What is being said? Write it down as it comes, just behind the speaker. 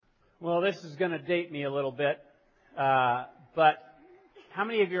Well, this is going to date me a little bit, but how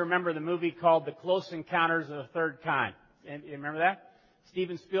many of you remember the movie called The Close Encounters of the Third Kind? You remember that?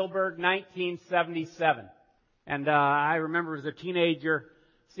 Steven Spielberg, 1977. And I remember as a teenager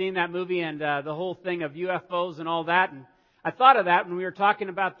seeing that movie and the whole thing of UFOs and all that. And I thought of that when we were talking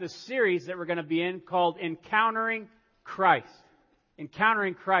about this series that we're going to be in called Encountering Christ.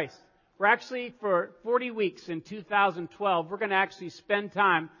 Encountering Christ. We're actually, for 40 weeks in 2012, we're going to actually spend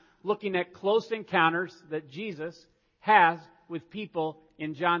time looking at close encounters that Jesus has with people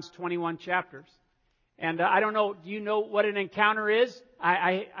in John's 21 chapters. And I don't know, do you know what an encounter is?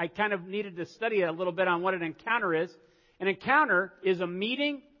 I kind of needed to study a little bit on what an encounter is. An encounter is a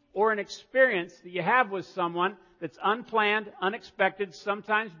meeting or an experience that you have with someone that's unplanned, unexpected,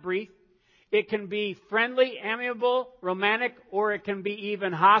 sometimes brief. It can be friendly, amiable, romantic, or it can be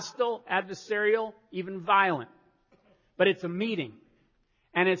even hostile, adversarial, even violent. But it's a meeting.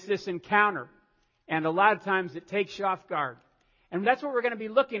 And it's this encounter. And a lot of times it takes you off guard. And that's what we're going to be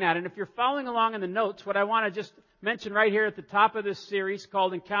looking at. And if you're following along in the notes, what I want to just mention right here at the top of this series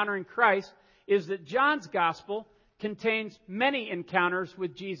called Encountering Christ is that John's Gospel contains many encounters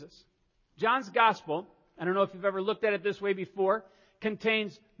with Jesus. John's Gospel, I don't know if you've ever looked at it this way before,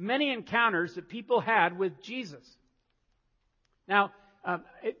 contains many encounters that people had with Jesus. Now,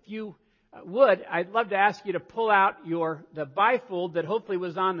 if you would, I'd love to ask you to pull out the bifold that hopefully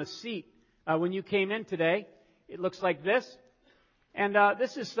was on the seat when you came in today. It looks like this. And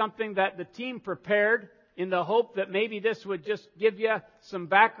this is something that the team prepared in the hope that maybe this would just give you some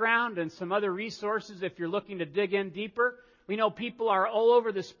background and some other resources if you're looking to dig in deeper. We know people are all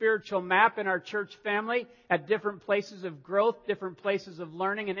over the spiritual map in our church family at different places of growth, different places of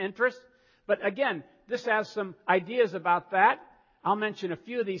learning and interest. But again, this has some ideas about that. I'll mention a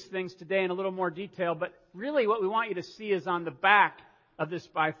few of these things today in a little more detail, but really what we want you to see is on the back of this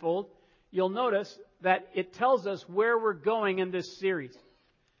bifold, you'll notice that it tells us where we're going in this series.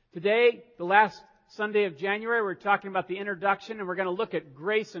 Today, the last Sunday of January, we're talking about the introduction, and we're going to look at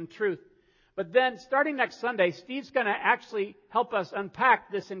grace and truth. But then, starting next Sunday, Steve's going to actually help us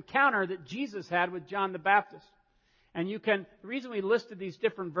unpack this encounter that Jesus had with John the Baptist. And the reason we listed these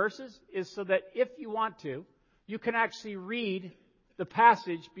different verses is so that if you want to, you can actually read the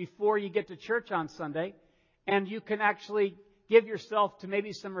passage before you get to church on Sunday, and you can actually give yourself to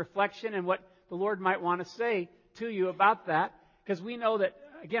maybe some reflection and what the Lord might want to say to you about that, because we know that,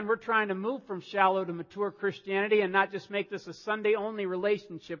 again, we're trying to move from shallow to mature Christianity and not just make this a Sunday-only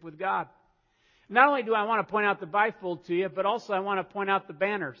relationship with God. Not only do I want to point out the bifold to you, but also I want to point out the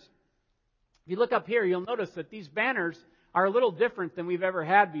banners. If you look up here, you'll notice that these banners are a little different than we've ever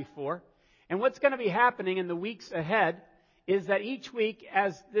had before. And what's going to be happening in the weeks ahead is that each week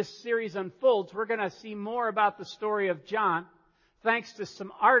as this series unfolds, we're going to see more about the story of John thanks to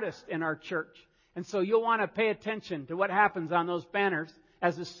some artists in our church. And so you'll want to pay attention to what happens on those banners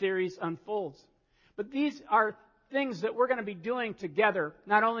as the series unfolds. But these are things that we're going to be doing together,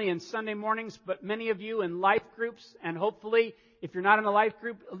 not only in Sunday mornings, but many of you in life groups. And hopefully, if you're not in a life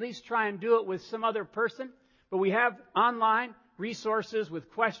group, at least try and do it with some other person. But we have online resources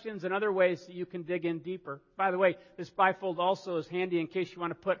with questions and other ways that you can dig in deeper. By the way, this bifold also is handy in case you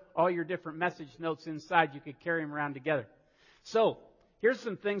want to put all your different message notes inside. You could carry them around together. So, here's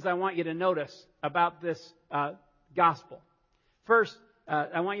some things I want you to notice about this gospel. First,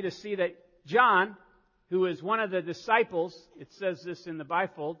 I want you to see that John, who is one of the disciples, it says this in the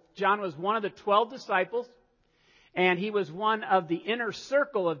bifold, John was one of the 12 disciples, and he was one of the inner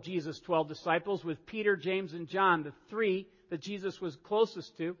circle of Jesus' 12 disciples with Peter, James, and John, the three that Jesus was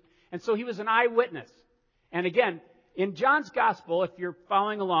closest to. And so he was an eyewitness. And again, in John's gospel, if you're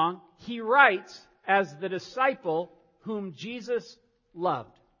following along, he writes as the disciple whom Jesus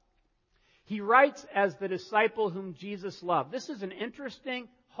loved. He writes as the disciple whom Jesus loved. This is an interesting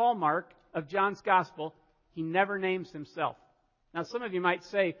hallmark of John's gospel. He never names himself. Now, some of you might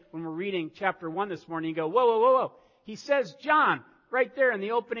say, when we're reading chapter 1 this morning, you go, whoa, whoa, whoa, whoa. He says John right there in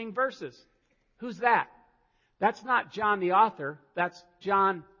the opening verses. Who's that? That's not John the author. That's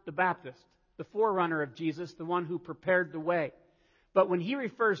John the Baptist, the forerunner of Jesus, the one who prepared the way. But when he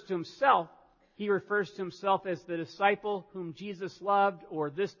refers to himself, he refers to himself as the disciple whom Jesus loved,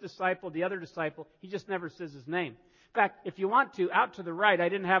 or this disciple, the other disciple. He just never says his name. In fact, if you want to, out to the right, I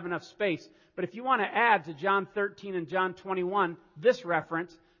didn't have enough space, but if you want to add to John 13 and John 21 this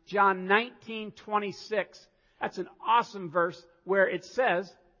reference, John 19:26, that's an awesome verse where it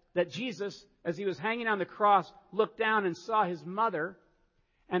says that Jesus, as he was hanging on the cross, looked down and saw his mother,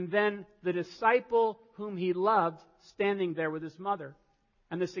 and then the disciple whom he loved standing there with his mother.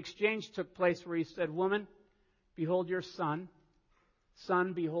 And this exchange took place where he said, "Woman, behold your son."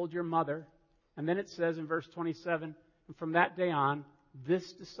 Son, behold your mother. And then it says in verse 27, and from that day on,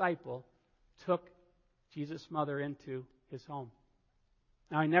 this disciple took Jesus' mother into his home.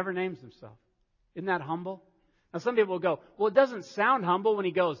 Now, he never names himself. Isn't that humble? Now, some people will go, well, it doesn't sound humble when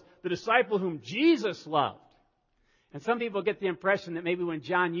he goes, the disciple whom Jesus loved. And some people get the impression that maybe when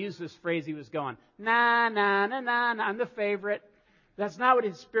John used this phrase, he was going, nah, I'm the favorite. That's not what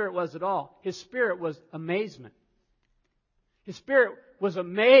his spirit was at all. His spirit was amazement. His spirit was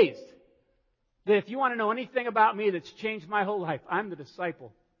amazed that if you want to know anything about me that's changed my whole life, I'm the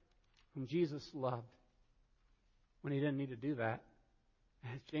disciple whom Jesus loved. When he didn't need to do that,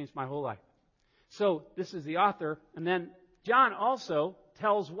 it's changed my whole life. So this is the author, and then John also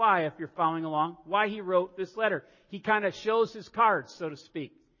tells why, if you're following along, why he wrote this letter. He kind of shows his cards, so to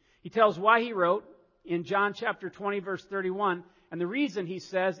speak. He tells why he wrote in John chapter 20, verse 31, and the reason, he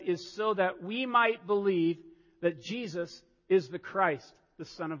says, is so that we might believe that Jesus is the Christ, the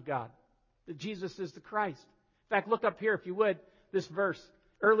Son of God. That Jesus is the Christ. In fact, look up here, if you would, this verse.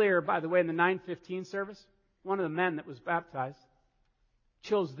 Earlier, by the way, in the 9:15 service, one of the men that was baptized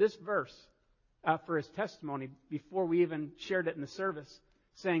chose this verse for his testimony before we even shared it in the service,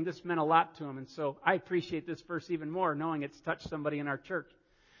 saying this meant a lot to him. And so I appreciate this verse even more, knowing it's touched somebody in our church.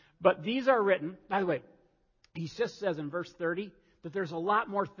 But these are written, by the way, he just says in verse 30 that there's a lot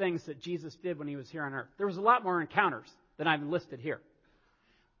more things that Jesus did when he was here on earth. There was a lot more encounters than I've listed here.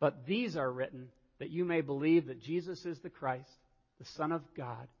 But these are written that you may believe that Jesus is the Christ, the Son of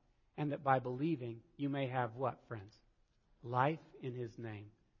God, and that by believing you may have what, friends? Life in his name.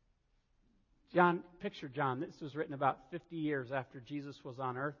 John, picture John. This was written about 50 years after Jesus was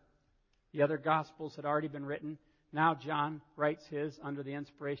on earth. The other Gospels had already been written. Now John writes his under the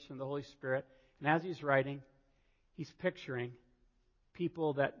inspiration of the Holy Spirit. And as he's writing, he's picturing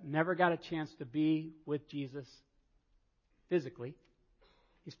people that never got a chance to be with Jesus physically.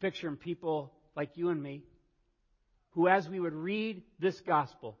 He's picturing people like you and me who, as we would read this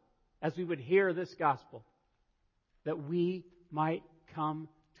gospel, as we would hear this gospel, that we might come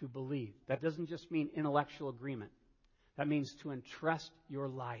to believe. That doesn't just mean intellectual agreement. That means to entrust your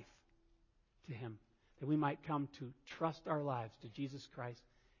life to him. That we might come to trust our lives to Jesus Christ,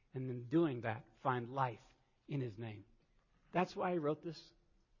 and in doing that, find life in his name. That's why he wrote this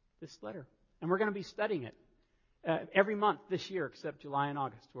letter. And we're going to be studying it every month this year except July and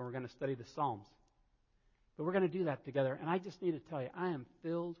August, where we're going to study the Psalms. But we're going to do that together. And I just need to tell you, I am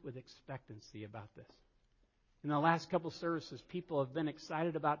filled with expectancy about this. In the last couple services, people have been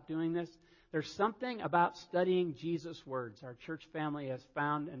excited about doing this. There's something about studying Jesus' words our church family has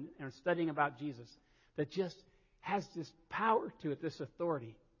found and studying about Jesus that just has this power to it, this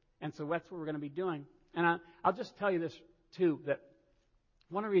authority. And so that's what we're going to be doing. And I'll just tell you this, too, that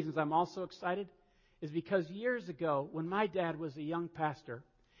one of the reasons I'm also excited is because years ago, when my dad was a young pastor,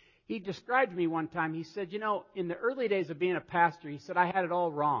 he described to me one time, he said, in the early days of being a pastor, he said, I had it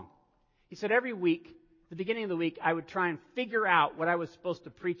all wrong. He said, every week, the beginning of the week, I would try and figure out what I was supposed to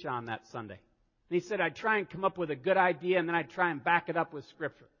preach on that Sunday. And he said, I'd try and come up with a good idea, and then I'd try and back it up with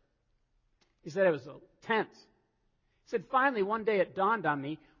Scripture. He said it was tense. He said, finally, one day it dawned on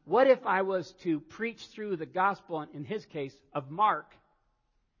me, what if I was to preach through the gospel, in his case, of Mark,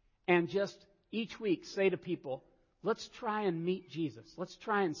 and just each week say to people, let's try and meet Jesus. Let's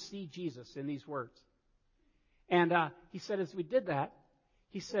try and see Jesus in these words. And he said, as we did that,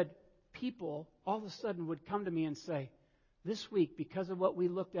 he said, people all of a sudden would come to me and say, this week, because of what we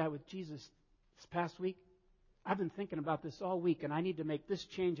looked at with Jesus this past week, I've been thinking about this all week, and I need to make this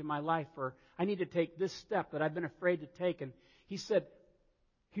change in my life, or I need to take this step that I've been afraid to take. And he said,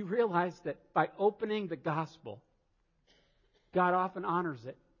 he realized that by opening the gospel, God often honors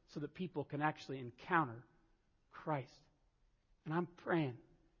it so that people can actually encounter Christ. And I'm praying,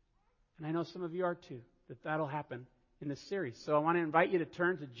 and I know some of you are too, that that'll happen in this series. So I want to invite you to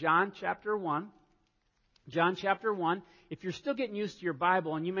turn to John chapter 1. John chapter 1. If you're still getting used to your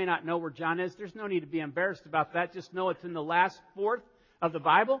Bible and you may not know where John is, there's no need to be embarrassed about that. Just know it's in the last fourth of the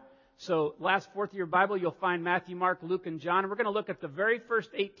Bible. So last fourth of your Bible, you'll find Matthew, Mark, Luke, and John. And we're going to look at the very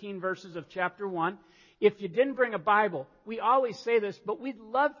first 18 verses of chapter 1. If you didn't bring a Bible, we always say this, but we'd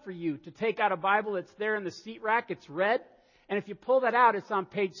love for you to take out a Bible that's there in the seat rack. It's red. And if you pull that out, it's on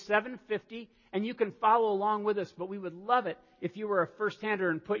page 750. And you can follow along with us, but we would love it if you were a first-hander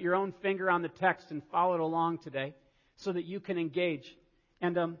and put your own finger on the text and followed along today so that you can engage.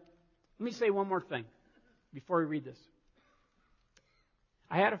 And let me say one more thing before we read this.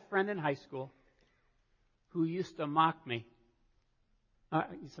 I had a friend in high school who used to mock me.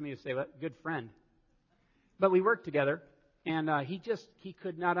 Some of you say, what? Good friend. But we worked together, and he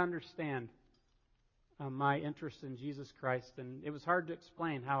could not understand my interest in Jesus Christ, and it was hard to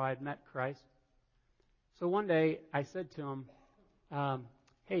explain how I'd met Christ. So one day I said to him,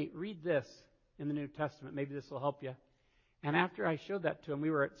 hey, read this in the New Testament. Maybe this will help you. And after I showed that to him, we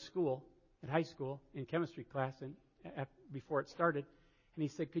were at school, at high school, in chemistry class, and before it started, and he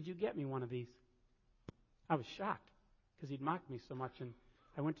said, could you get me one of these? I was shocked because he'd mocked me so much. And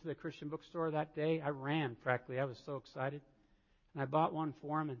I went to the Christian bookstore that day. I ran, practically. I was so excited. And I bought one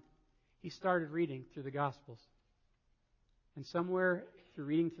for him, and he started reading through the Gospels. And somewhere through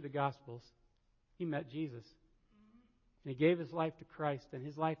reading through the Gospels, he met Jesus. And he gave his life to Christ, and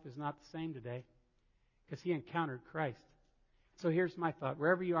his life is not the same today because he encountered Christ. So here's my thought.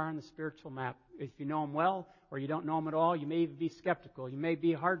 Wherever you are on the spiritual map, if you know him well or you don't know him at all, you may even be skeptical. You may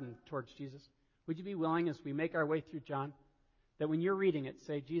be hardened towards Jesus. Would you be willing, as we make our way through John, that when you're reading it,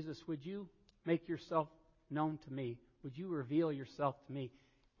 say, Jesus, would you make yourself known to me? Would you reveal yourself to me?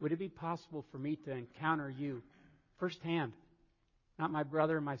 Would it be possible for me to encounter you firsthand? Not my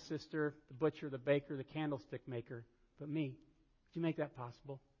brother, my sister, the butcher, the baker, the candlestick maker, but me. Would you make that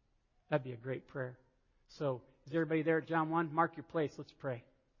possible? That'd be a great prayer. So, is everybody there at John 1? Mark your place. Let's pray.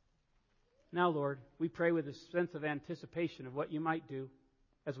 Now, Lord, we pray with a sense of anticipation of what you might do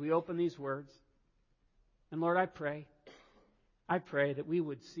as we open these words. And Lord, I pray that we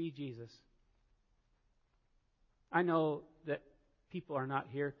would see Jesus. I know that people are not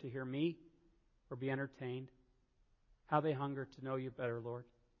here to hear me or be entertained. How they hunger to know you better, Lord.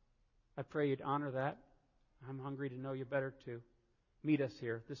 I pray you'd honor that. I'm hungry to know you better too. Meet us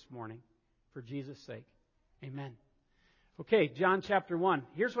here this morning for Jesus' sake. Amen. Okay, John chapter 1.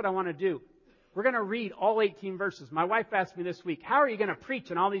 Here's what I want to do. We're going to read all 18 verses. My wife asked me this week, how are you going to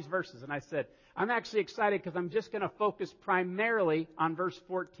preach on all these verses? And I said, I'm actually excited because I'm just going to focus primarily on verse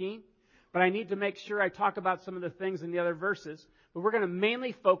 14. But I need to make sure I talk about some of the things in the other verses. But we're going to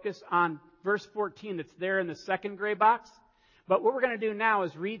mainly focus on verse 14 that's there in the second gray box. But what we're going to do now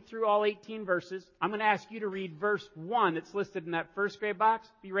is read through all 18 verses. I'm going to ask you to read verse 1 that's listed in that first gray box.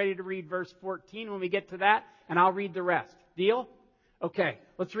 Be ready to read verse 14 when we get to that, and I'll read the rest. Deal? Okay,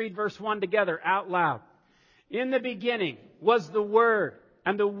 let's read verse 1 together out loud. In the beginning was the Word,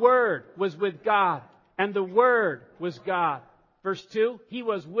 and the Word was with God, and the Word was God. Verse 2, He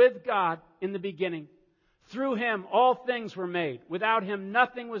was with God in the beginning. Through Him all things were made. Without Him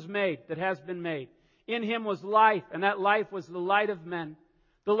nothing was made that has been made. In Him was life, and that life was the light of men.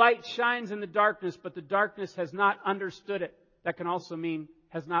 The light shines in the darkness, but the darkness has not understood it. That can also mean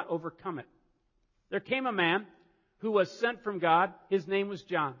has not overcome it. There came a man who was sent from God. His name was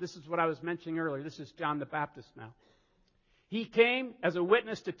John. This is what I was mentioning earlier. This is John the Baptist now. He came as a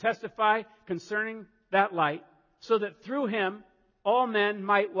witness to testify concerning that light, so that through Him all men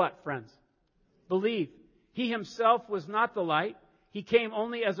might what, friends? Believe. He Himself was not the light. He came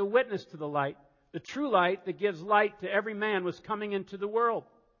only as a witness to the light. The true light that gives light to every man was coming into the world.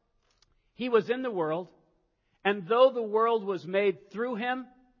 He was in the world, and though the world was made through Him,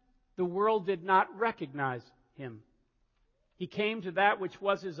 the world did not recognize Him. He came to that which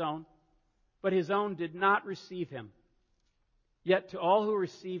was His own, but His own did not receive Him. Yet to all who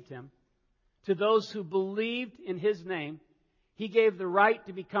received Him, to those who believed in His name, He gave the right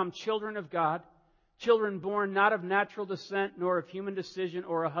to become children of God, children born not of natural descent, nor of human decision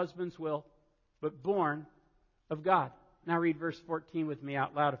or a husband's will, but born of God. Now read verse 14 with me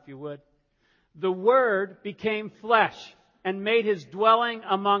out loud if you would. The Word became flesh and made His dwelling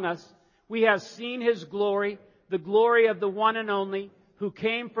among us. We have seen His glory, the glory of the one and only, who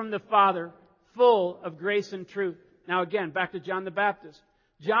came from the Father, full of grace and truth. Now again, back to John the Baptist.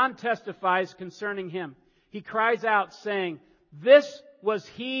 John testifies concerning Him. He cries out saying, This was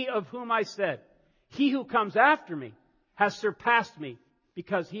He of whom I said, He who comes after me has surpassed me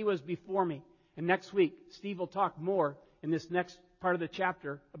because He was before me. And next week, Steve will talk more in this next part of the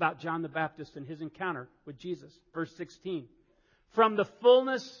chapter about John the Baptist and his encounter with Jesus. Verse 16. From the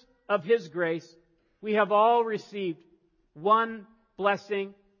fullness of His grace, we have all received one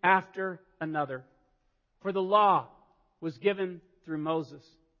blessing after another. For the law was given through Moses.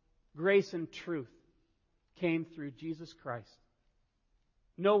 Grace and truth came through Jesus Christ.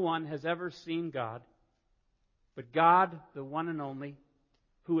 No one has ever seen God, but God, the one and only,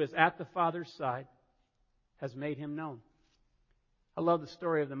 who is at the Father's side, has made Him known. I love the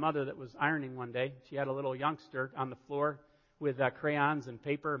story of the mother that was ironing one day. She had a little youngster on the floor with crayons and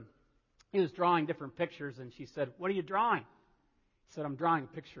paper. He was drawing different pictures, and she said, What are you drawing? He said, I'm drawing a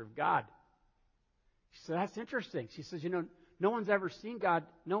picture of God. She said, That's interesting. She says, no one's ever seen God.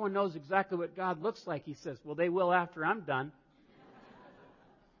 No one knows exactly what God looks like. He says, well, they will after I'm done.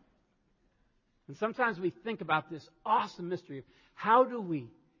 And sometimes we think about this awesome mystery of how do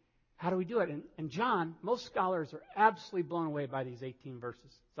How do we do it? And John, most scholars are absolutely blown away by these 18 verses.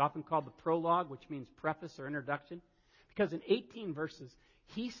 It's often called the prologue, which means preface or introduction, because in 18 verses,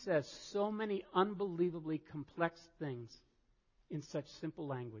 he says so many unbelievably complex things in such simple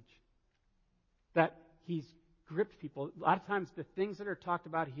language that he's gripped people. A lot of times the things that are talked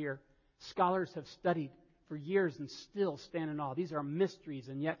about here, scholars have studied for years and still stand in awe. These are mysteries,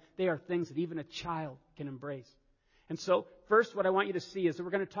 and yet they are things that even a child can embrace. And so, first, what I want you to see is that we're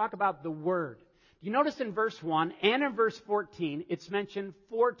going to talk about the Word. You notice in verse 1 and in verse 14, it's mentioned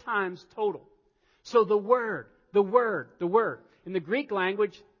 4 times total. So the Word, the Word, the Word. In the Greek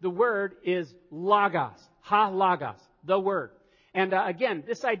language, the word is logos, ha-logos, the Word. And again,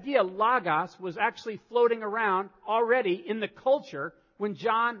 this idea, logos, was actually floating around already in the culture when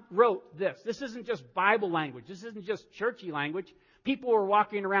John wrote this. This isn't just Bible language. This isn't just churchy language. People were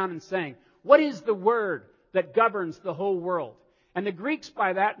walking around and saying, what is the Word that governs the whole world? And the Greeks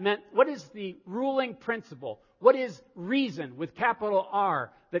by that meant, what is the ruling principle? What is reason with capital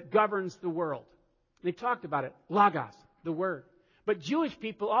R that governs the world? They talked about it, logos, the Word. But Jewish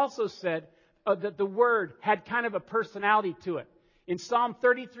people also said that the Word had kind of a personality to it. In Psalm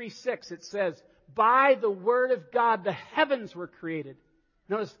 33:6, it says, by the Word of God, the heavens were created.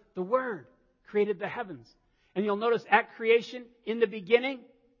 Notice, the Word created the heavens. And you'll notice at creation, in the beginning,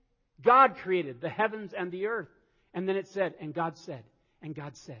 God created the heavens and the earth. And then it said, and God said, and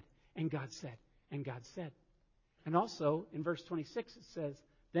God said, and God said, and God said. And also, in verse 26, it says,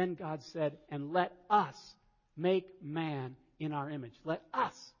 then God said, and let us make man in our image. Let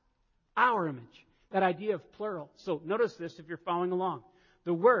us, our image. That idea of plural. So notice this if you're following along.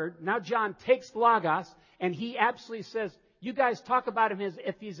 The Word, now John takes logos, and he absolutely says, you guys talk about him as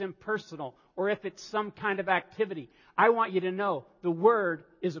if he's impersonal or if it's some kind of activity. I want you to know the Word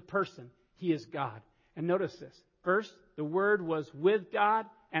is a person. He is God. And notice this. First, the Word was with God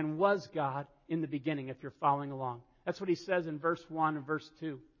and was God in the beginning, if you're following along. That's what he says in verse 1 and verse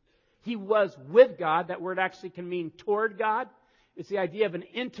 2. He was with God. That word actually can mean toward God. It's the idea of an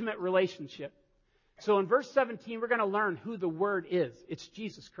intimate relationship. So in verse 17, we're going to learn who the Word is. It's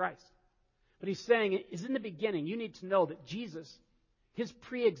Jesus Christ. But he's saying, is in the beginning, you need to know that Jesus, his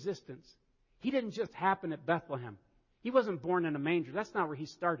pre-existence, he didn't just happen at Bethlehem. He wasn't born in a manger. That's not where he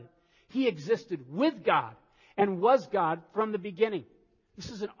started. He existed with God and was God from the beginning. This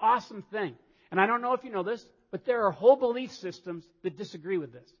is an awesome thing. And I don't know if you know this, but there are whole belief systems that disagree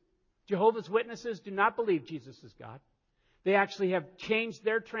with this. Jehovah's Witnesses do not believe Jesus is God. They actually have changed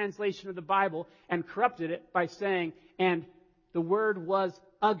their translation of the Bible and corrupted it by saying, and the Word was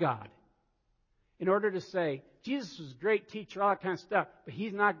a God. In order to say, Jesus was a great teacher, all that kind of stuff, but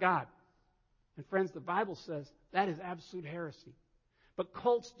he's not God. And friends, the Bible says that is absolute heresy. But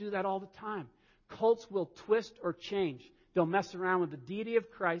cults do that all the time. Cults will twist or change. They'll mess around with the deity of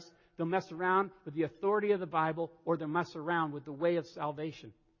Christ, they'll mess around with the authority of the Bible, or they'll mess around with the way of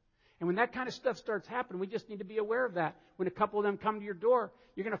salvation. And when that kind of stuff starts happening, we just need to be aware of that. When a couple of them come to your door,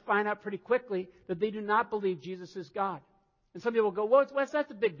 you're going to find out pretty quickly that they do not believe Jesus is God. And some people will go, well,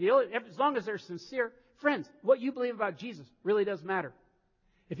 that's a big deal, as long as they're sincere. Friends, what you believe about Jesus really does matter.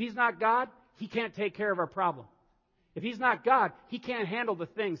 If he's not God, he can't take care of our problem. If he's not God, he can't handle the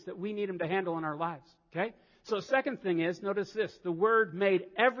things that we need him to handle in our lives. Okay? So the second thing is, notice this, the Word made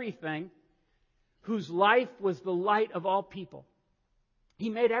everything whose life was the light of all people. He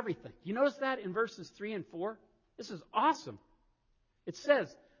made everything. You notice that in verses 3 and 4? This is awesome. It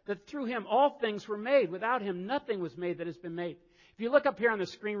says that through him all things were made. Without him nothing was made that has been made. If you look up here on the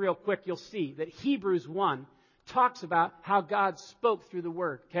screen real quick, you'll see that Hebrews 1 talks about how God spoke through the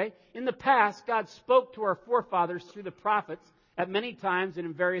Word. Okay? In the past, God spoke to our forefathers through the prophets at many times and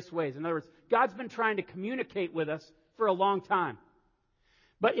in various ways. In other words, God's been trying to communicate with us for a long time.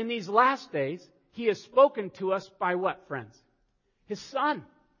 But in these last days, he has spoken to us by what, friends? His Son,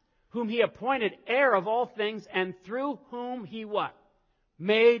 whom he appointed heir of all things, and through whom he what?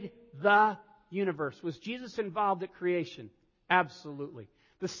 Made the universe. Was Jesus involved at creation? Absolutely.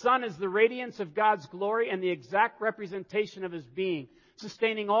 The Son is the radiance of God's glory and the exact representation of his being,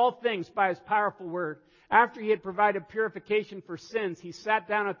 sustaining all things by his powerful word. After he had provided purification for sins, he sat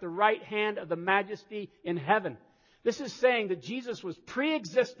down at the right hand of the Majesty in heaven. This is saying that Jesus was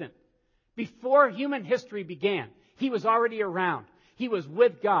pre-existent. Before human history began, he was already around. He was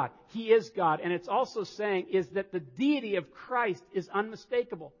with God. He is God. And it's also saying is that the deity of Christ is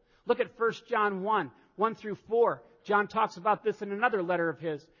unmistakable. Look at 1 John 1 through 4. John talks about this in another letter of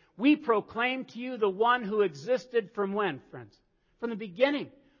his. We proclaim to you the one who existed from when, friends? From the beginning,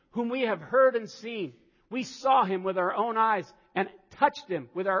 whom we have heard and seen. We saw him with our own eyes and touched him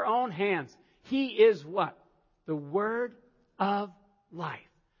with our own hands. He is what? The Word of life.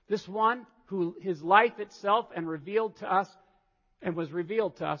 This one who his life itself and revealed to us and was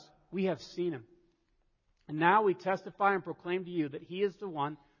revealed to us, we have seen him. And now we testify and proclaim to you that he is the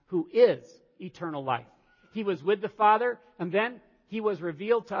one who is eternal life. He was with the Father, and then he was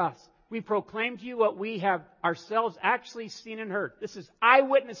revealed to us. We proclaim to you what we have ourselves actually seen and heard. This is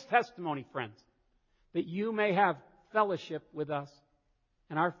eyewitness testimony, friends, that you may have fellowship with us.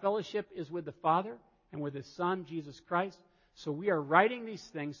 And our fellowship is with the Father and with His Son, Jesus Christ. So we are writing these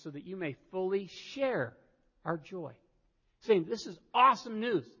things so that you may fully share our joy. Saying this is awesome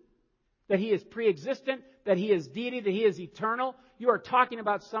news. That He is pre-existent, that He is deity, that He is eternal. You are talking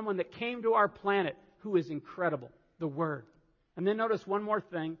about someone that came to our planet who is incredible. The Word. And then notice one more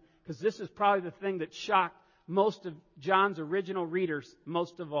thing, because this is probably the thing that shocked most of John's original readers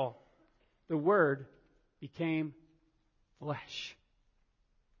most of all. The Word became flesh.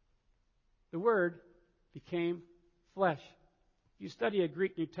 The Word became flesh. If you study a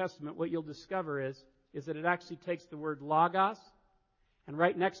Greek New Testament, what you'll discover is that it actually takes the word logos, and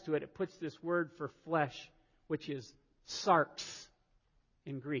right next to it, it puts this word for flesh, which is sarx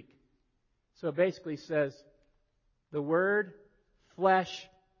in Greek. So it basically says, the word flesh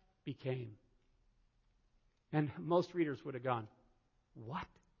became. And most readers would have gone, what?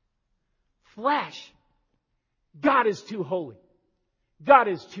 Flesh? God is too holy. God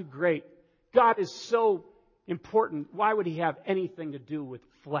is too great. God is so important. Why would He have anything to do with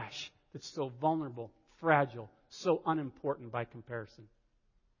flesh that's so vulnerable, fragile, so unimportant by comparison?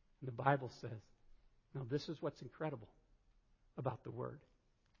 And the Bible says, now this is what's incredible about the Word.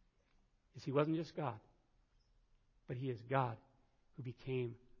 Is He wasn't just God, but He is God who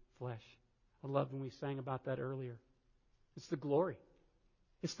became flesh. I loved when we sang about that earlier. It's the glory.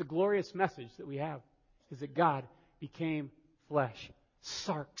 It's the glorious message that we have, is that God became flesh.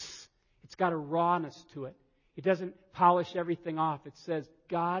 Sarx. It's got a rawness to it. It doesn't polish everything off. It says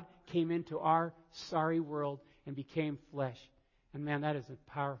God came into our sorry world and became flesh. And man, that is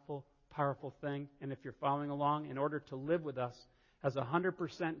a powerful, powerful thing. And if you're following along, in order to live with us as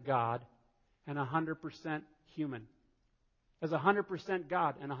 100% God and 100% human. As 100%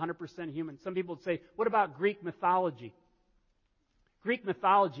 God and 100% human. Some people would say, what about Greek mythology? Greek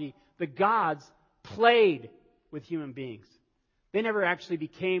mythology, the gods played with human beings. They never actually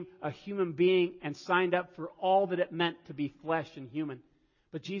became a human being and signed up for all that it meant to be flesh and human.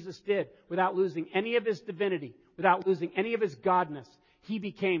 But Jesus did, without losing any of His divinity, without losing any of His godness. He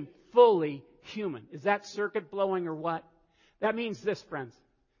became fully human. Is that circuit blowing or what? That means this, friends,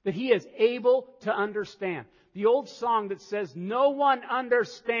 that He is able to understand. The old song that says, no one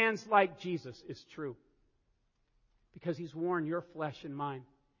understands like Jesus is true. Because He's worn your flesh and mine.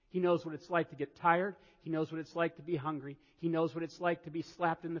 He knows what it's like to get tired. He knows what it's like to be hungry. He knows what it's like to be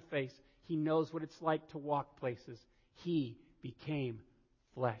slapped in the face. He knows what it's like to walk places. He became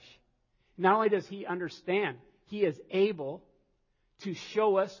flesh. Not only does He understand, He is able to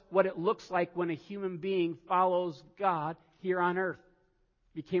show us what it looks like when a human being follows God here on earth.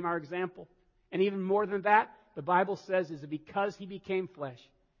 He became our example. And even more than that, the Bible says is that because He became flesh,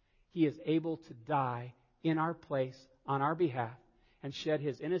 He is able to die in our place on our behalf and shed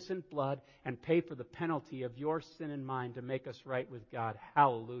His innocent blood and pay for the penalty of your sin and mine to make us right with God.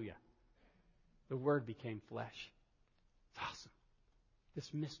 Hallelujah. The Word became flesh. It's awesome.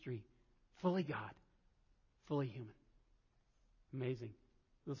 This mystery, fully God, fully human. Amazing.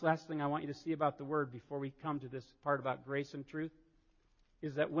 This last thing I want you to see about the Word before we come to this part about grace and truth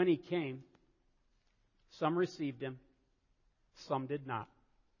is that when He came, some received Him, some did not.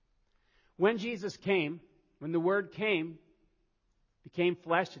 When Jesus came, when the Word came, became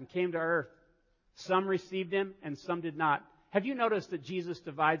flesh and came to earth, some received Him and some did not. Have you noticed that Jesus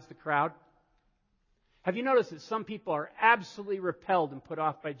divides the crowd? Have you noticed that some people are absolutely repelled and put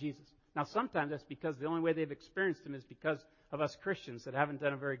off by Jesus? Now, sometimes that's because the only way they've experienced Him is because of us Christians that haven't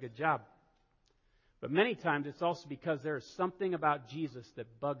done a very good job. But many times it's also because there is something about Jesus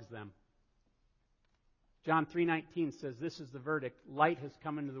that bugs them. John 3:19 says, this is the verdict. Light has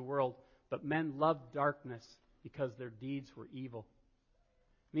come into the world, but men loved darkness because their deeds were evil.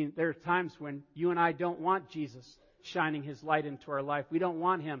 I mean, there are times when you and I don't want Jesus shining His light into our life. We don't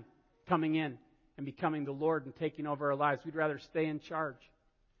want Him coming in and becoming the Lord and taking over our lives. We'd rather stay in charge.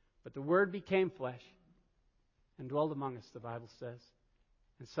 But the Word became flesh and dwelled among us, the Bible says.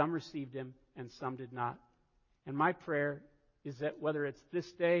 And some received Him and some did not. And my prayer is that whether it's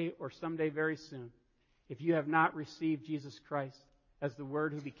this day or someday very soon, if you have not received Jesus Christ as the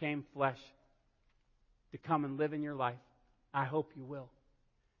Word who became flesh to come and live in your life, I hope you will.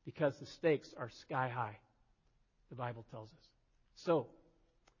 Because the stakes are sky high, the Bible tells us. So,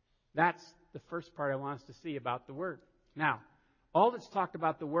 that's the first part I want us to see about the Word. Now, all that's talked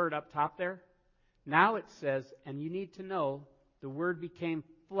about the Word up top there, now it says, and you need to know, the Word became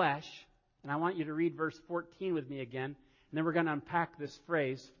flesh. And I want you to read verse 14 with me again. And then we're going to unpack this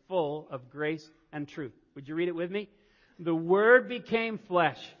phrase, full of grace and truth. Would you read it with me? The Word became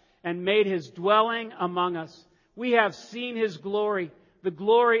flesh and made His dwelling among us. We have seen His glory, the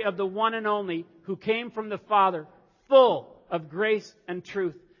glory of the one and only who came from the Father, full of grace and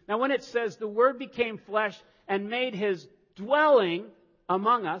truth. Now when it says the Word became flesh and made His dwelling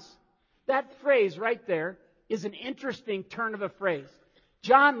among us, that phrase right there is an interesting turn of a phrase.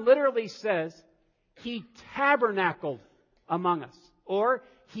 John literally says He tabernacled among us, or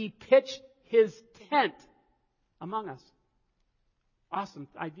He pitched His tent among us. Awesome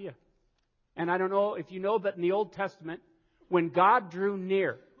idea. And I don't know if you know, but in the Old Testament, when God drew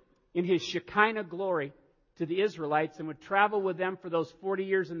near in His Shekinah glory to the Israelites and would travel with them for those 40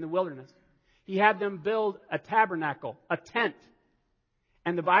 years in the wilderness, He had them build a tabernacle, a tent.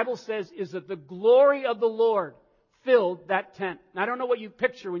 And the Bible says is that the glory of the Lord filled that tent. Now, I don't know what you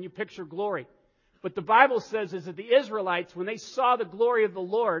picture when you picture glory, but the Bible says is that the Israelites, when they saw the glory of the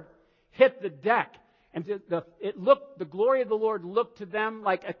Lord hit the deck, and the glory of the Lord looked to them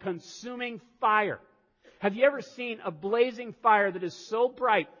like a consuming fire. Have you ever seen a blazing fire that is so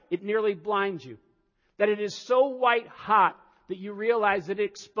bright it nearly blinds you? That it is so white hot that you realize that it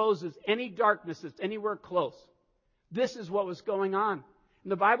exposes any darkness that's anywhere close. This is what was going on.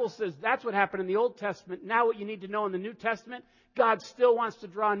 And the Bible says that's what happened in the Old Testament. Now what you need to know in the New Testament, God still wants to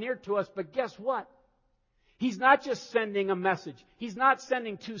draw near to us, but guess what? He's not just sending a message. He's not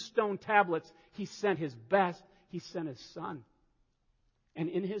sending 2 stone tablets. He sent His best. He sent His Son. And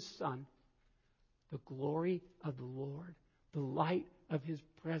in His Son, the glory of the Lord, the light of His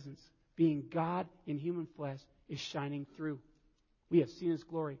presence, being God in human flesh, is shining through. We have seen His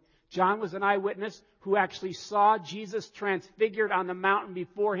glory. John was an eyewitness who actually saw Jesus transfigured on the mountain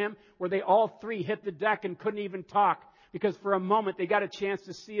before him, where they all 3 hit the deck and couldn't even talk, because for a moment they got a chance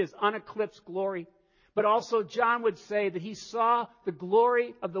to see His uneclipsed glory. But also John would say that he saw the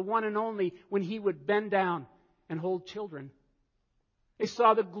glory of the one and only when He would bend down and hold children. They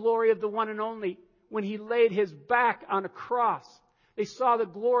saw the glory of the one and only when He laid His back on a cross. They saw the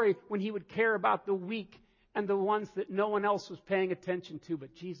glory when He would care about the weak and the ones that no one else was paying attention to,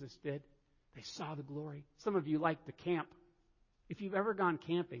 but Jesus did. They saw the glory. Some of you like to camp. If you've ever gone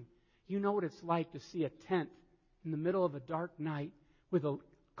camping, you know what it's like to see a tent in the middle of a dark night with a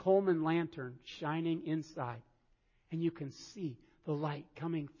Coleman lantern shining inside. And you can see the light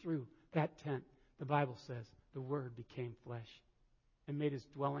coming through that tent. The Bible says the Word became flesh and made His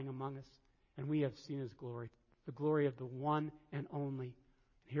dwelling among us. And we have seen His glory, the glory of the one and only.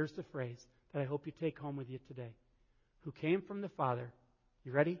 Here's the phrase that I hope you take home with you today. Who came from the Father,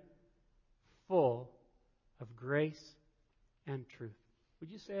 you ready? Full of grace and truth.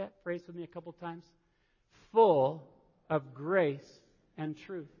 Would you say that phrase with me a couple times? Full of grace and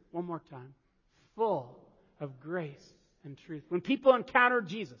truth. One more time. Full of grace and truth. When people encountered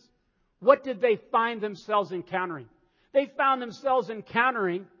Jesus, what did they find themselves encountering? They found themselves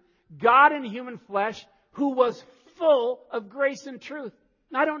encountering God in human flesh who was full of grace and truth.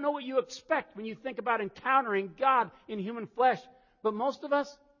 And I don't know what you expect when you think about encountering God in human flesh, but most of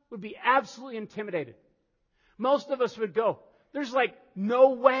us would be absolutely intimidated. Most of us would go, there's like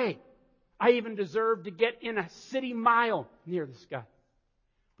no way I even deserve to get in a city mile near this guy.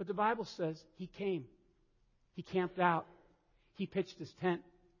 But the Bible says He came. He camped out. He pitched His tent.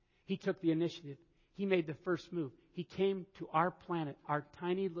 He took the initiative. He made the first move. He came to our planet, our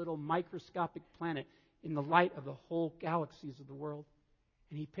tiny little microscopic planet, in the light of the whole galaxies of the world.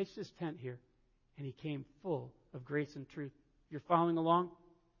 And He pitched His tent here, and He came full of grace and truth. You're following along?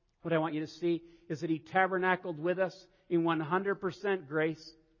 What I want you to see is that He tabernacled with us in 100%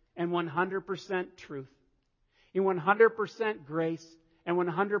 grace and 100% truth. In 100% grace and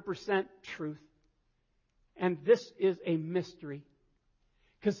 100% truth. And this is a mystery.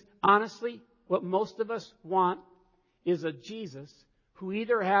 Because honestly, what most of us want is a Jesus who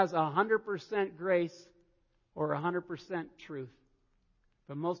either has 100% grace or 100% truth.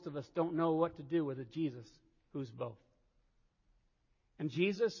 But most of us don't know what to do with a Jesus who's both. And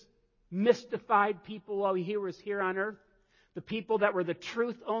Jesus mystified people while He was here on earth. The people that were the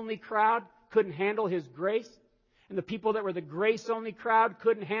truth-only crowd couldn't handle His grace. And the people that were the grace-only crowd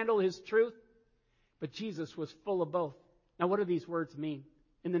couldn't handle His truth. But Jesus was full of both. Now, what do these words mean?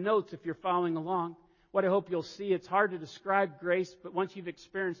 In the notes, if you're following along, what I hope you'll see, it's hard to describe grace, but once you've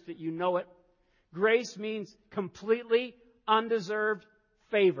experienced it, you know it. Grace means completely undeserved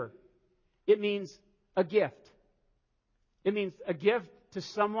favor. It means a gift. It means a gift to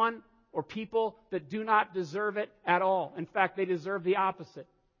someone or people that do not deserve it at all. In fact, they deserve the opposite.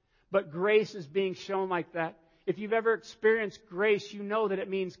 But grace is being shown like that. If you've ever experienced grace, you know that it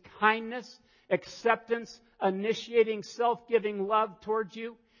means kindness, acceptance, initiating self-giving love towards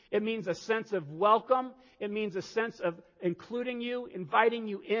you. It means a sense of welcome. It means a sense of including you, inviting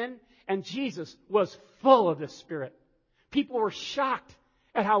you in. And Jesus was full of the Spirit. People were shocked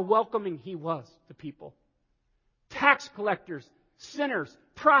at how welcoming He was to people. Tax collectors, sinners,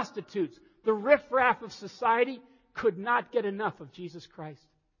 prostitutes, the riffraff of society could not get enough of Jesus Christ.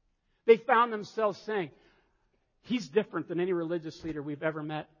 They found themselves saying, He's different than any religious leader we've ever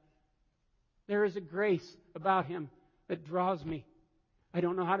met. There is a grace about Him that draws me. I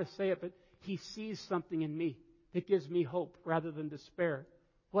don't know how to say it, but He sees something in me that gives me hope rather than despair.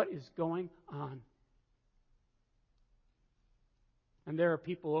 What is going on? And there are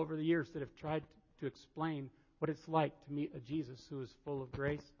people over the years that have tried to explain what it's like to meet a Jesus who is full of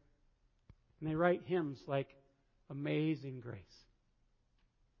grace. And they write hymns like Amazing Grace.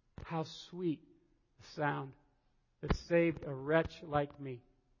 How sweet the sound that saved a wretch like me.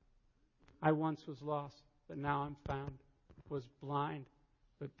 I once was lost, but now I'm found. Was blind,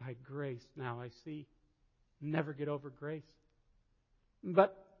 but by grace now I see. Never get over grace.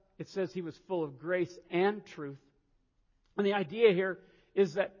 But it says He was full of grace and truth. And the idea here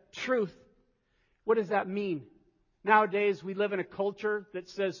is that truth, what does that mean? Nowadays we live in a culture that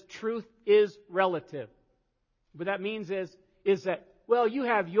says truth is relative. What that means is that, well, you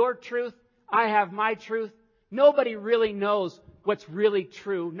have your truth, I have my truth. Nobody really knows what's really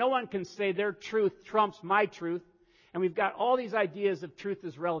true. No one can say their truth trumps my truth. And we've got all these ideas of truth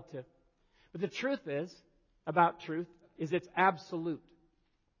is relative. But the truth is, about truth, is it's absolute.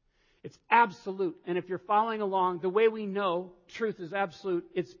 It's absolute. And if you're following along, the way we know truth is absolute,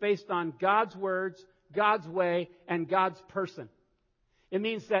 it's based on God's words, God's way, and God's person. It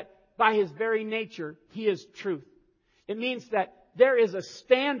means that by His very nature, He is truth. It means that there is a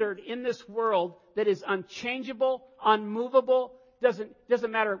standard in this world that is unchangeable, unmovable, doesn't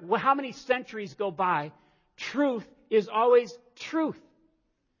matter how many centuries go by, truth is always truth.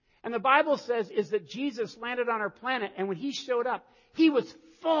 And the Bible says is that Jesus landed on our planet, and when He showed up, He was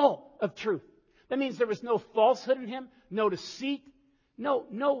full of truth. That means there was no falsehood in Him, no deceit,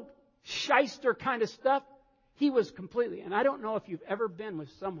 no shyster kind of stuff. He was completely. And I don't know if you've ever been with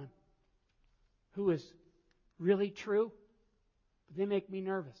someone who is really true, but they make me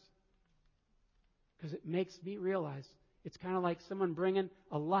nervous. Because it makes me realize it's kind of like someone bringing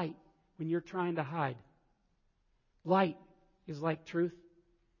a light when you're trying to hide. Light is like truth.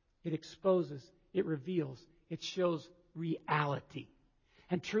 It exposes, it reveals, it shows reality.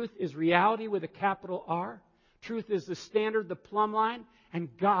 And truth is reality with a capital R. Truth is the standard, the plumb line, and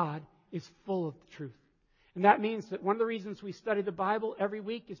God is full of truth. And that means that one of the reasons we study the Bible every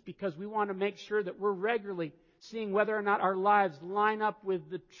week is because we want to make sure that we're regularly seeing whether or not our lives line up with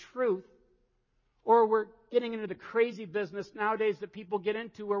the truth, or we're getting into the crazy business nowadays that people get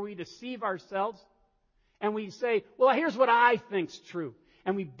into where we deceive ourselves and we say, well, here's what I think's true.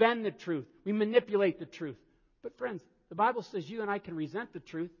 And we bend the truth. We manipulate the truth. But friends, the Bible says you and I can resent the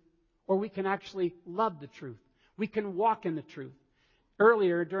truth, or we can actually love the truth. We can walk in the truth.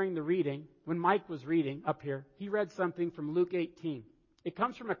 Earlier during the reading, when Mike was reading up here, he read something from Luke 18. It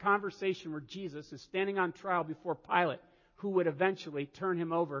comes from a conversation where Jesus is standing on trial before Pilate, who would eventually turn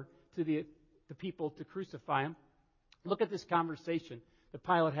Him over to the people to crucify Him. Look at this conversation that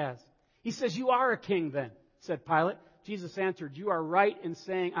Pilate has. He says, "You are a king then," said Pilate. Jesus answered, "You are right in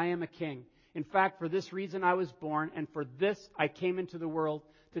saying I am a king. In fact, for this reason I was born, and for this I came into the world,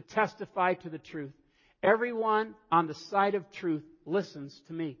 to testify to the truth. Everyone on the side of truth listens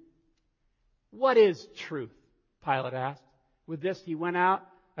to me." What is truth? Pilate asked. With this, he went out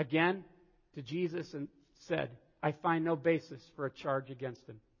again to Jesus and said, "I find no basis for a charge against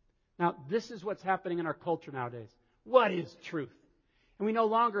Him." Now, this is what's happening in our culture nowadays. What is truth? And we no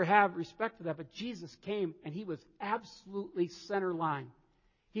longer have respect for that, but Jesus came and He was absolutely center line.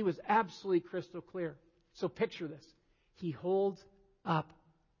 He was absolutely crystal clear. So picture this. He holds up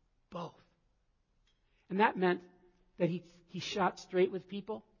both. And that meant that he shot straight with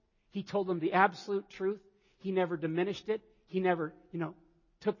people. He told them the absolute truth. He never diminished it. He never,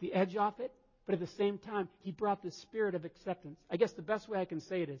 took the edge off it. But at the same time, He brought this spirit of acceptance. I guess the best way I can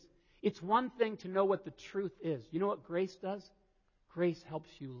say it is, it's one thing to know what the truth is. You know what grace does? Grace helps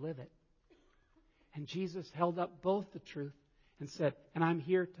you live it. And Jesus held up both the truth and said, "And I'm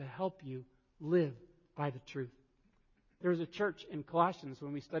here to help you live by the truth." There was a church in Colossians,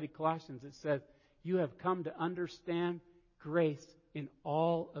 when we studied Colossians, it said, "You have come to understand grace in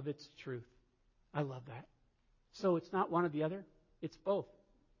all of its truth." I love that. So it's not one or the other, it's both.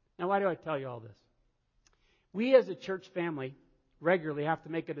 Now, why do I tell you all this? We as a church family regularly have to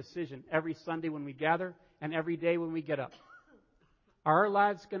make a decision every Sunday when we gather and every day when we get up. Are our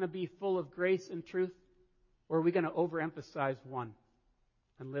lives going to be full of grace and truth, or are we going to overemphasize one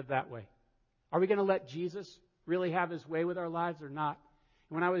and live that way? Are we going to let Jesus really have His way with our lives or not?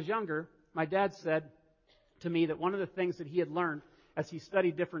 And when I was younger, my dad said to me that one of the things that he had learned as he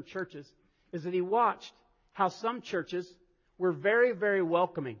studied different churches is that he watched how some churches were very, very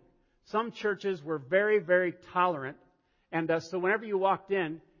welcoming. Some churches were very, very tolerant. And so whenever you walked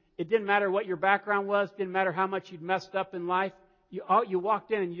in, it didn't matter what your background was, didn't matter how much you'd messed up in life. You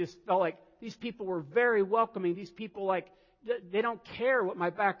walked in and you just felt like these people were very welcoming. These people, like, they don't care what my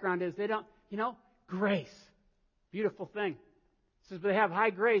background is. They don't, grace. Beautiful thing. It says they have high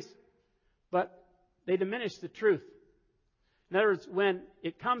grace, but they diminish the truth. In other words, when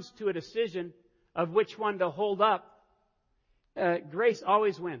it comes to a decision of which one to hold up, grace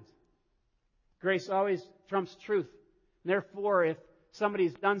always wins. Grace always trumps truth. And therefore, if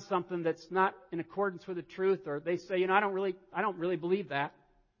somebody's done something that's not in accordance with the truth, or they say, I don't really believe that,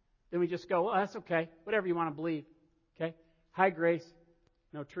 then we just go, well, that's okay. Whatever you want to believe. Okay? High grace,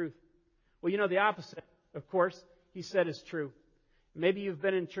 no truth. Well, the opposite, of course, he said is true. Maybe you've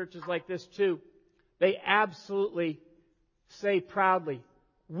been in churches like this too. They absolutely say proudly,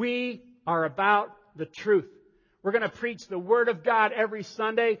 we are about the truth. We're going to preach the Word of God every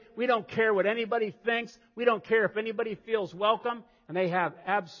Sunday. We don't care what anybody thinks. We don't care if anybody feels welcome. And they have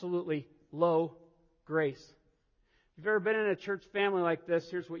absolutely low grace. If you've ever been in a church family like this,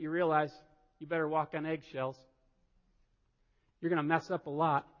 here's what you realize. You better walk on eggshells. You're going to mess up a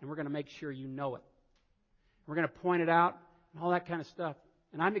lot, and we're going to make sure you know it. We're going to point it out and all that kind of stuff.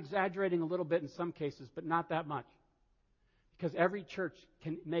 And I'm exaggerating a little bit in some cases, but not that much. Because every church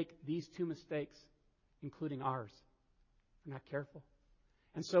can make these two mistakes, including ours. We're not careful.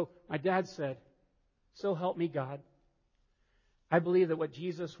 And so my dad said, so help me God. I believe that what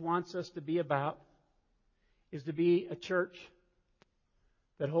Jesus wants us to be about is to be a church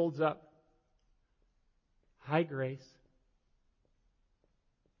that holds up high grace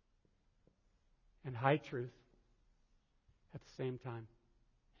and high truth at the same time.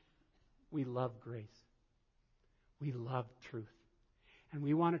 We love grace. We love truth. And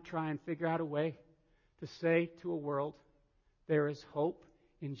we want to try and figure out a way to say to a world, there is hope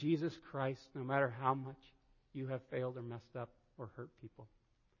in Jesus Christ no matter how much you have failed or messed up or hurt people.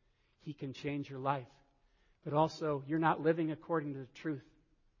 He can change your life. But also, you're not living according to the truth.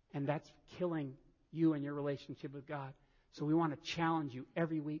 And that's killing you and your relationship with God. So we want to challenge you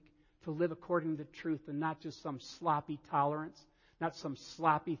every week to live according to the truth and not just some sloppy tolerance, not some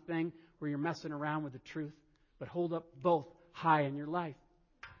sloppy thing where you're messing around with the truth, but hold up both high in your life.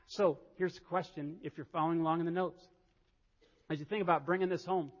 So here's the question if you're following along in the notes. As you think about bringing this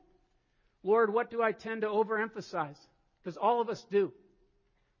home, Lord, what do I tend to overemphasize? Because all of us do.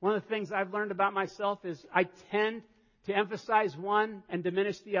 One of the things I've learned about myself is I tend to emphasize one and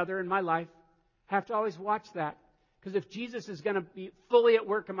diminish the other in my life. I have to always watch that. Because if Jesus is going to be fully at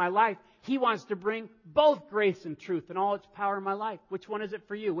work in my life, He wants to bring both grace and truth and all its power in my life. Which one is it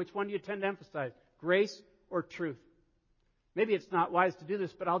for you? Which one do you tend to emphasize? Grace or truth? Maybe it's not wise to do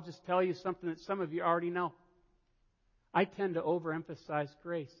this, but I'll just tell you something that some of you already know. I tend to overemphasize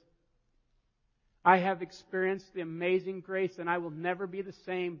grace. I have experienced the amazing grace, and I will never be the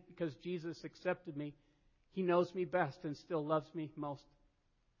same because Jesus accepted me. He knows me best and still loves me most.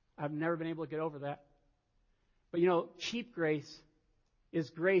 I've never been able to get over that. But cheap grace is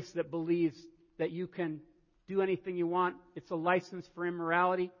grace that believes that you can do anything you want. It's a license for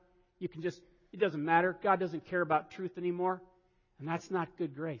immorality. You can just, it doesn't matter. God doesn't care about truth anymore. And that's not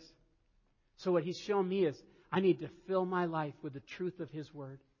good grace. So what He's shown me is I need to fill my life with the truth of His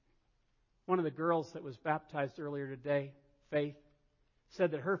Word. One of the girls that was baptized earlier today, Faith,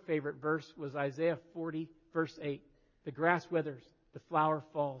 said that her favorite verse was Isaiah 40, verse 8. The grass withers, the flower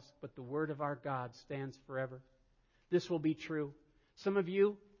falls, but the word of our God stands forever. This will be true. Some of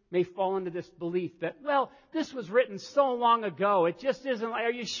you may fall into this belief that, this was written so long ago. It just isn't.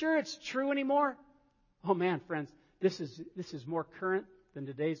 Are you sure it's true anymore? Oh man, friends, this is more current than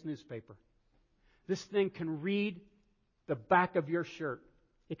today's newspaper. This thing can read the back of your shirt.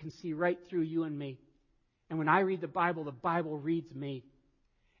 It can see right through you and me. And when I read the Bible reads me.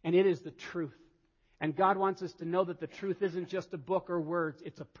 And it is the truth. And God wants us to know that the truth isn't just a book or words,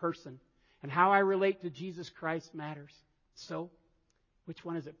 it's a person. And how I relate to Jesus Christ matters. So, which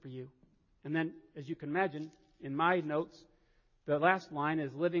one is it for you? And then, as you can imagine, in my notes, the last line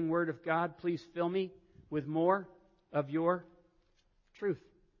is, living Word of God, please fill me with more of your truth.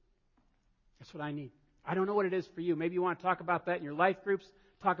 That's what I need. I don't know what it is for you. Maybe you want to talk about that in your life groups.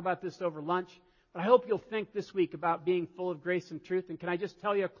 talk about this over lunch. But I hope you'll think this week about being full of grace and truth. And can I just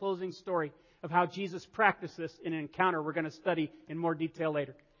tell you a closing story of how Jesus practiced this in an encounter we're going to study in more detail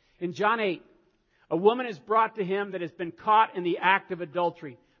later. In John 8, a woman is brought to him that has been caught in the act of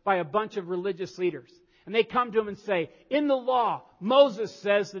adultery by a bunch of religious leaders. And they come to him and say, in the law, Moses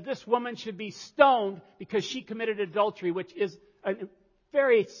says that this woman should be stoned because she committed adultery, which is a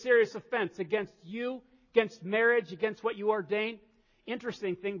very serious offense against you, against marriage, against what you ordain.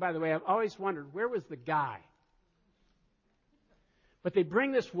 Interesting thing, by the way, I've always wondered, where was the guy? But they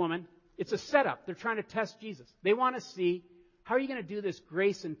bring this woman. It's a setup. They're trying to test Jesus. They want to see, how are you going to do this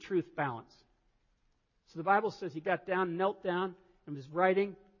grace and truth balance? So the Bible says he got down, knelt down, and was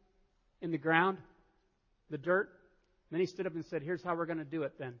writing in the ground, the dirt. And then he stood up and said, here's how we're going to do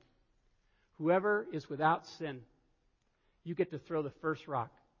it then. Whoever is without sin, you get to throw the first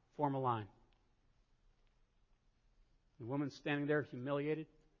rock, form a line. The woman's standing there humiliated,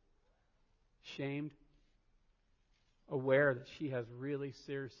 shamed, aware that she has really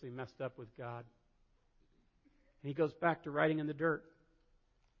seriously messed up with God. And he goes back to writing in the dirt.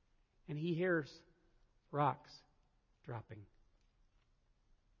 And he hears rocks dropping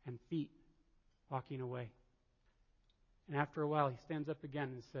and feet walking away. And after a while, he stands up again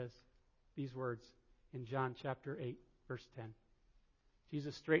and says these words in John chapter 8, verse 10.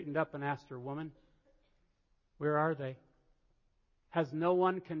 Jesus straightened up and asked her, woman, where are they? Has no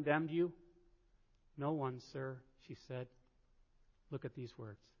one condemned you? No one, sir, she said. Look at these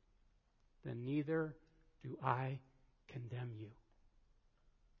words. Then neither do I condemn you.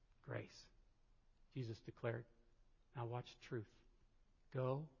 Grace. Jesus declared. Now watch truth.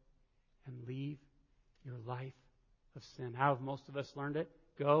 Go and leave your life of sin. How have most of us learned it?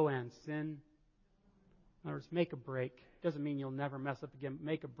 Go and sin. In other words, make a break. Doesn't mean you'll never mess up again.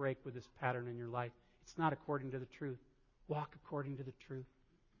 Make a break with this pattern in your life. It's not according to the truth. Walk according to the truth.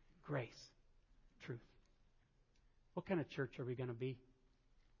 Grace. Truth. What kind of church are we going to be?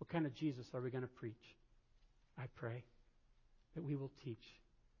 What kind of Jesus are we going to preach? I pray that we will teach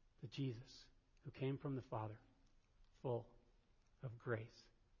the Jesus who came from the Father, full of grace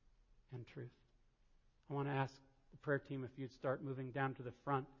and truth. I want to ask the prayer team if you'd start moving down to the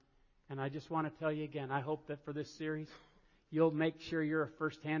front. And I just want to tell you again, I hope that for this series, you'll make sure you're a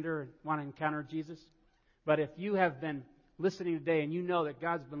first-hander and want to encounter Jesus. But if you have been listening today and you know that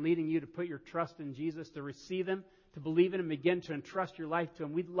God's been leading you to put your trust in Jesus, to receive Him, to believe in Him, begin to entrust your life to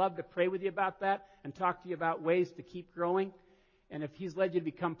Him, we'd love to pray with you about that and talk to you about ways to keep growing. And if He's led you to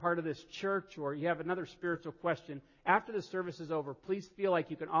become part of this church, or you have another spiritual question, after the service is over, please feel like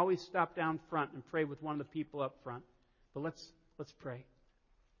you can always stop down front and pray with one of the people up front. But let's pray.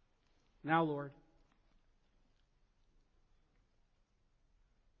 Now, Lord,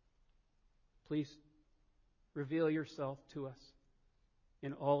 please reveal yourself to us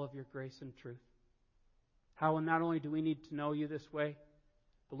in all of your grace and truth. How not only do we need to know you this way,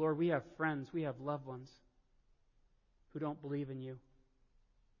 but Lord, we have friends, we have loved ones who don't believe in you.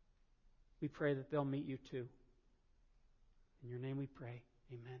 We pray that they'll meet you too. In your name we pray.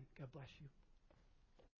 Amen. God bless you.